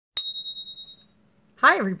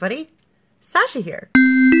Hi everybody, Sasha here.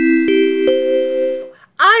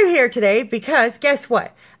 I'm here today because guess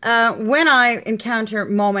what? When I encounter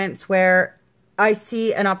moments where I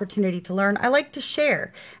see an opportunity to learn, I like to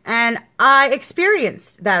share. And I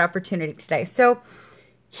experienced that opportunity today. So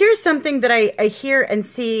here's something that I hear and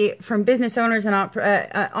see from business owners and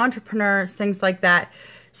entrepreneurs, things like that.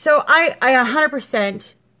 So I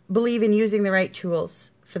 100% believe in using the right tools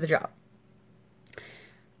for the job.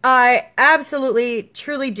 I absolutely,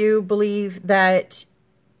 truly do believe that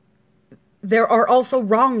there are also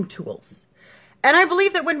wrong tools. And I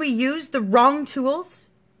believe that when we use the wrong tools,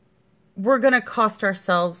 we're going to cost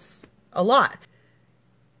ourselves a lot.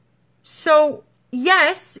 So,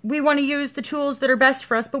 yes, we want to use the tools that are best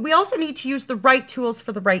for us, but we also need to use the right tools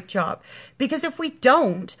for the right job. Because if we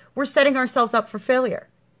don't, we're setting ourselves up for failure.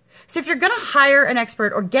 So if you're going to hire an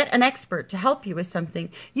expert or get an expert to help you with something,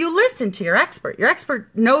 you listen to your expert. Your expert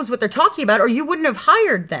knows what they're talking about, or you wouldn't have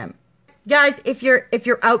hired them. Guys, if you're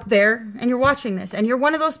out there and you're watching this and you're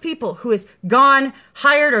one of those people who has gone,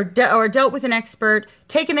 hired or dealt with an expert,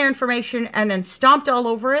 taken their information and then stomped all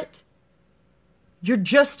over it, you're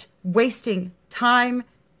just wasting time,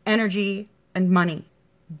 energy, and money.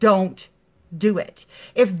 Don't do it.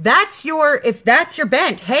 If that's your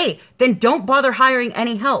bent, hey, then don't bother hiring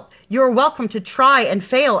any help. You're welcome to try and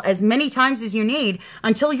fail as many times as you need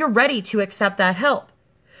until you're ready to accept that help.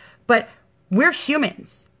 But we're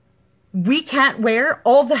humans. We can't wear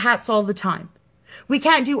all the hats all the time. We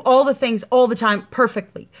can't do all the things all the time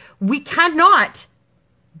perfectly. We cannot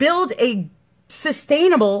build a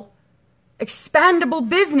sustainable, expandable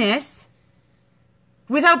business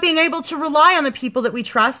without being able to rely on the people that we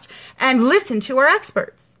trust and listen to our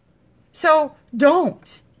experts. So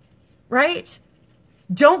don't, right?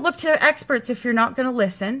 Don't look to experts if you're not going to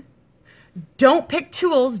listen. Don't pick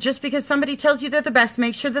tools just because somebody tells you they're the best.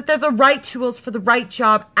 Make sure that they're the right tools for the right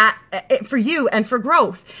job for you and for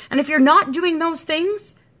growth. And if you're not doing those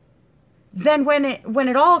things, then when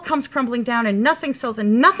it all comes crumbling down and nothing sells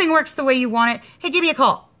and nothing works the way you want it, hey, give me a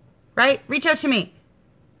call, right? Reach out to me.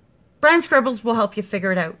 Brand Scribbles will help you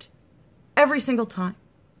figure it out every single time.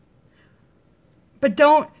 But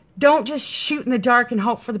don't just shoot in the dark and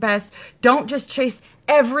hope for the best. Don't just chase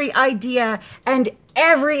every idea and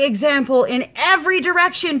every example in every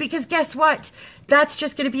direction, because guess what? That's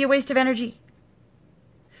just going to be a waste of energy.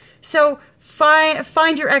 So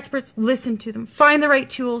find your experts, listen to them, find the right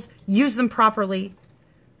tools, use them properly,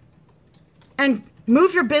 and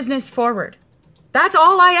move your business forward. That's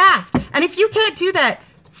all I ask. And if you can't do that,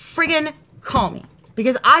 friggin' call me,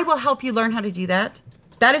 because I will help you learn how to do that.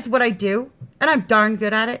 That is what I do, and I'm darn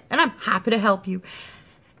good at it, and I'm happy to help you.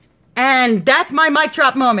 And that's my mic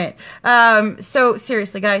drop moment. So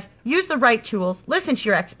seriously, guys, use the right tools. Listen to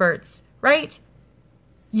your experts, right?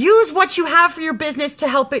 Use what you have for your business to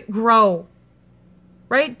help it grow,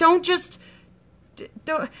 right? Don't just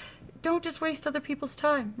waste other people's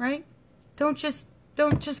time, right? Don't just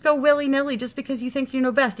go willy-nilly just because you think you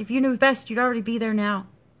know best. If you knew best, you'd already be there now,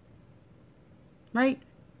 right?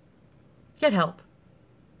 Get help.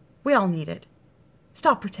 We all need it.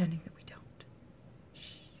 Stop pretending that we don't.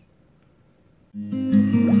 Shh.